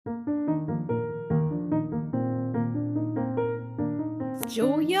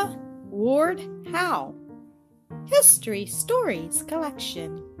Julia Ward Howe. History Stories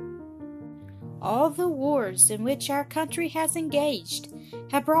Collection. All the wars in which our country has engaged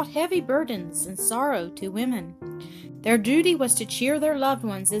have brought heavy burdens and sorrow to women. Their duty was to cheer their loved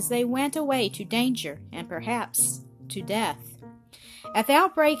ones as they went away to danger and perhaps to death. At the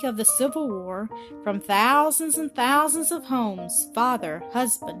outbreak of the Civil War, from thousands and thousands of homes, father,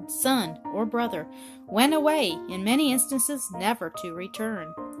 husband, son, or brother went away, in many instances never to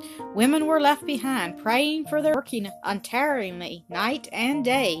return. Women were left behind, praying for their working untiringly night and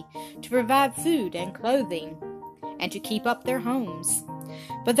day to provide food and clothing and to keep up their homes.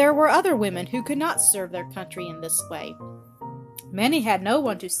 But there were other women who could not serve their country in this way. Many had no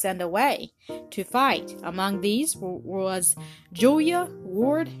one to send away to fight. Among these was Julia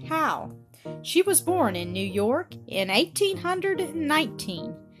Ward Howe. She was born in New York in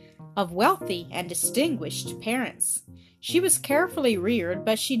 1819 of wealthy and distinguished parents. She was carefully reared,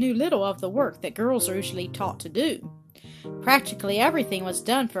 but she knew little of the work that girls are usually taught to do. Practically everything was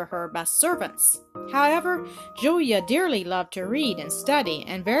done for her by servants. However, Julia dearly loved to read and study,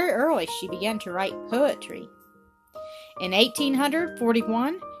 and very early she began to write poetry. In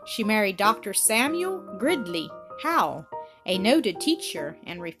 1841, she married Dr. Samuel Gridley Howe, a noted teacher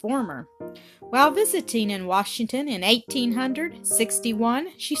and reformer. While visiting in Washington in 1861,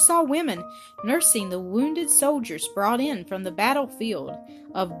 she saw women nursing the wounded soldiers brought in from the battlefield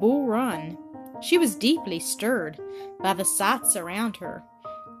of Bull Run. She was deeply stirred by the sights around her.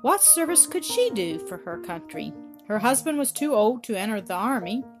 What service could she do for her country? Her husband was too old to enter the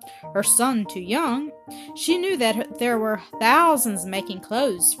army, her son too young. She knew that there were thousands making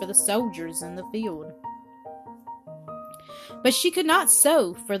clothes for the soldiers in the field. But she could not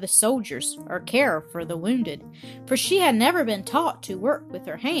sew for the soldiers or care for the wounded, for she had never been taught to work with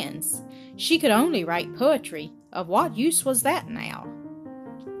her hands. She could only write poetry. Of what use was that now?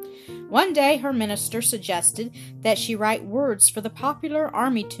 One day her minister suggested that she write words for the popular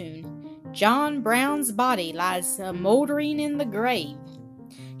army tune, "John Brown's body lies mouldering in the grave."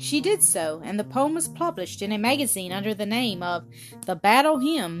 She did so, and the poem was published in a magazine under the name of The Battle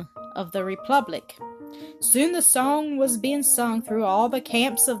Hymn of the Republic. Soon the song was being sung through all the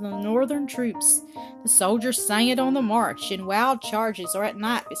camps of the Northern troops. The soldiers sang it on the march, in wild charges, or at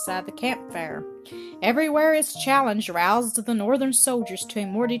night beside the campfire. Everywhere its challenge roused the Northern soldiers to a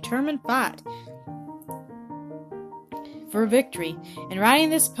more determined fight for victory. In writing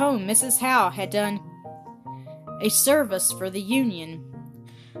this poem, Mrs. Howe had done a service for the Union.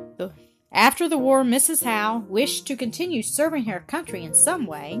 After the war, Mrs. Howe wished to continue serving her country in some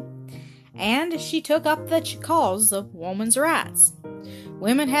way, and she took up the cause of women's rights.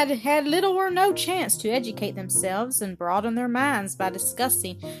 Women had had little or no chance to educate themselves and broaden their minds by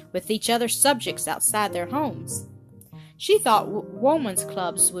discussing with each other subjects outside their homes. She thought women's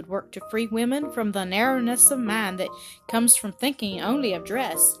clubs would work to free women from the narrowness of mind that comes from thinking only of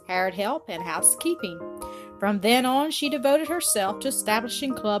dress, hired help, and housekeeping. From then on, she devoted herself to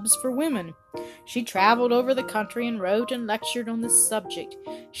establishing clubs for women. She traveled over the country and wrote and lectured on this subject.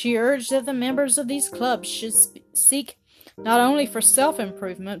 She urged that the members of these clubs should seek not only for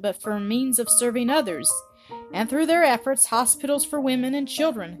self-improvement, but for means of serving others. And through their efforts, hospitals for women and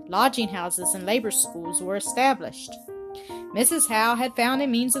children, lodging houses, and labor schools were established. Mrs. Howe had found a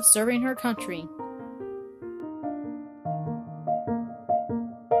means of serving her country.